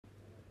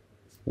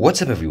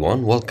What's up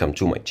everyone, welcome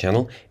to my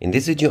channel. In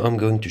this video I'm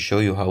going to show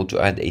you how to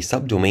add a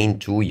subdomain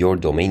to your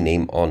domain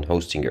name on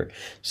Hostinger.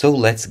 So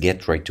let's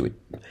get right to it.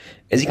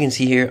 As you can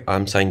see here,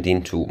 I'm signed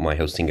into my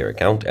Hostinger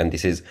account and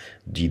this is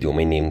the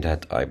domain name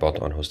that I bought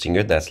on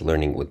Hostinger, that's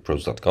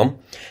learningwithpros.com.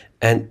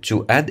 And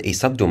to add a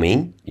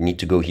subdomain, you need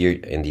to go here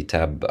in the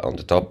tab on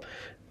the top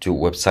to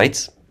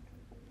websites.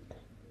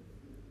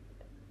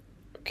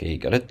 Okay,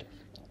 got it.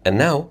 And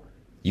now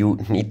you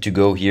need to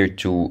go here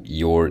to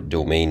your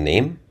domain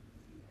name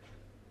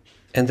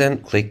and then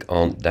click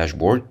on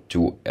dashboard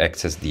to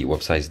access the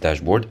website's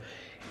dashboard.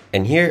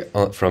 And here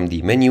from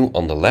the menu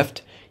on the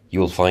left, you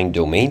will find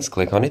domains,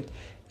 click on it,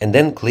 and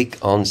then click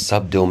on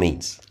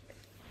subdomains.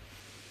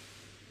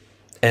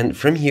 And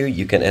from here,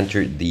 you can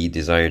enter the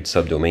desired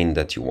subdomain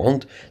that you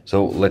want.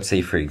 So let's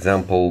say, for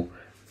example,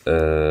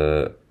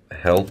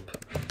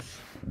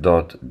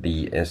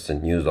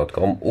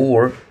 help.theinstantnews.com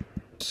or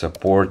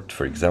support,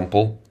 for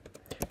example,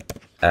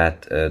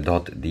 at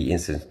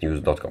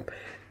 .theinstantnews.com.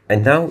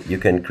 And now you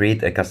can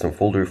create a custom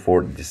folder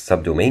for this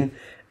subdomain.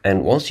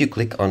 And once you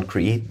click on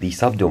create, the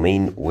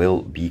subdomain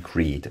will be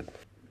created.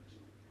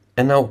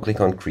 And now click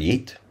on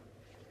create.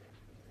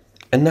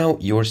 And now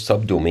your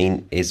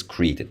subdomain is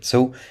created.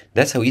 So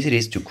that's how easy it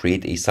is to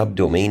create a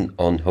subdomain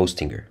on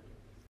Hostinger.